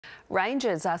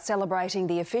Rangers are celebrating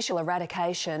the official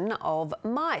eradication of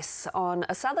mice on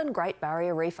a southern Great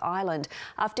Barrier Reef island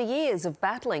after years of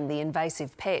battling the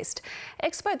invasive pest.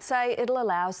 Experts say it'll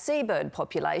allow seabird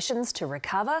populations to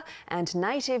recover and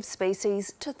native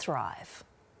species to thrive.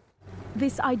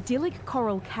 This idyllic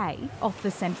coral cay off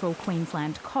the central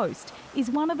Queensland coast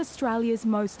is one of Australia's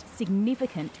most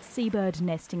significant seabird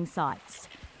nesting sites.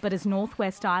 But as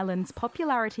Northwest Island's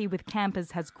popularity with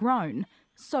campers has grown,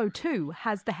 so too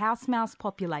has the house mouse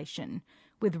population,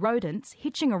 with rodents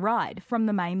hitching a ride from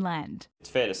the mainland. It's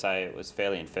fair to say it was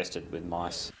fairly infested with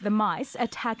mice. The mice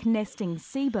attack nesting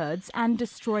seabirds and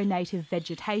destroy native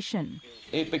vegetation.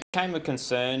 It became a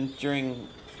concern during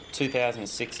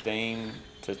 2016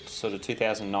 to sort of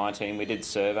 2019. We did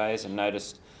surveys and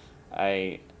noticed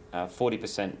a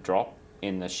 40% drop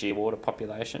in the shearwater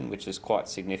population, which is quite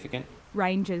significant.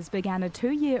 Rangers began a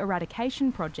 2-year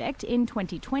eradication project in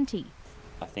 2020.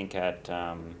 I think at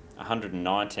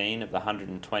 119 of the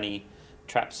 120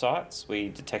 trap sites, we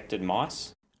detected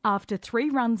mice. After 3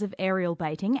 runs of aerial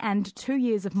baiting and 2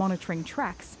 years of monitoring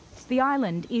tracks, the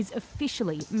island is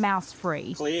officially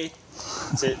mouse-free. Clear.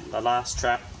 That's it, the last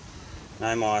trap.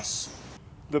 No mice.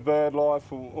 The bird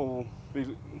life will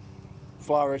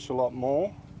flourish a lot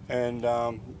more, and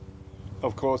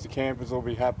of course the campers will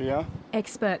be happier.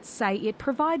 Experts say it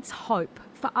provides hope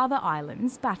for other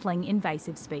islands battling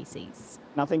invasive species.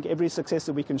 And I think every success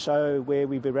that we can show where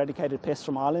we've eradicated pests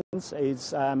from islands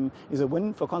is a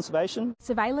win for conservation.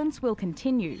 Surveillance will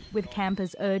continue, with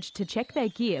campers urged to check their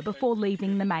gear before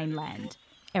leaving the mainland.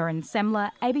 Erin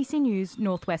Semler, ABC News,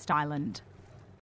 Northwest Island.